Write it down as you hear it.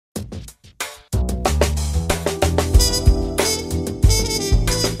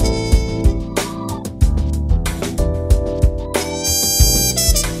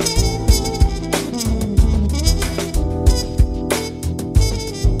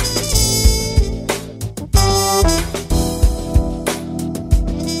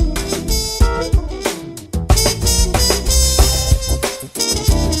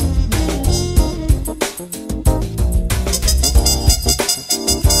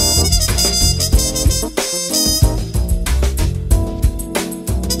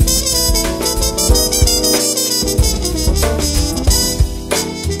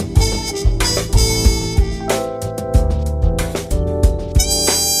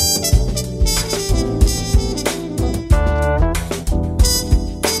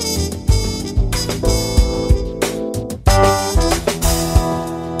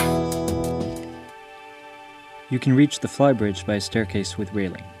You can reach the flybridge by a staircase with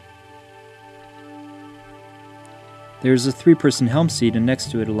railing. There is a 3-person helm seat and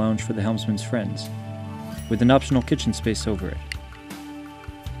next to it a lounge for the helmsman's friends, with an optional kitchen space over it.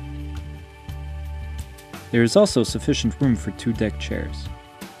 There is also sufficient room for 2 deck chairs.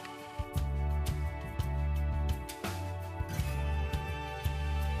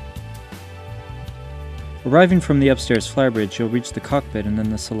 Arriving from the upstairs flybridge, you'll reach the cockpit and then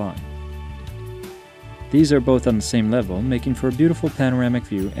the salon. These are both on the same level, making for a beautiful panoramic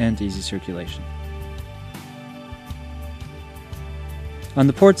view and easy circulation. On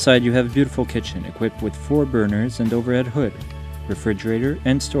the port side, you have a beautiful kitchen equipped with 4 burners and overhead hood, refrigerator,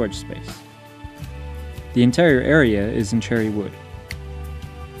 and storage space. The entire area is in cherry wood.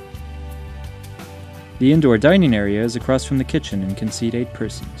 The indoor dining area is across from the kitchen and can seat 8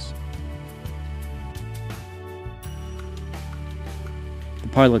 persons.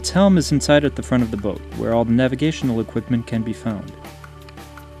 The pilot's helm is inside at the front of the boat, where all the navigational equipment can be found.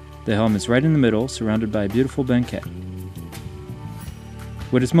 The helm is right in the middle, surrounded by a beautiful banquette.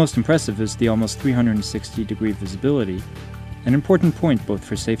 What is most impressive is the almost 360-degree visibility, an important point both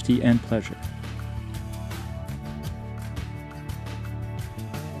for safety and pleasure.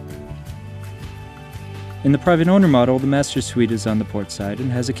 In the private owner model, the master suite is on the port side and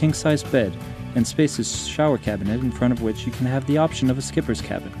has a king-size bed and spacious shower cabinet in front of which you can have the option of a skipper's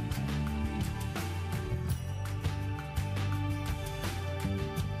cabin.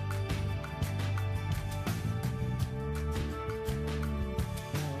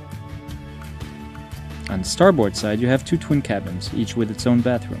 On the starboard side, you have 2 twin cabins, each with its own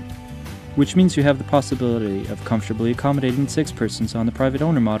bathroom, which means you have the possibility of comfortably accommodating 6 persons on the private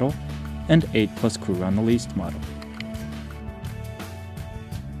owner model and 8 plus crew on the leased model.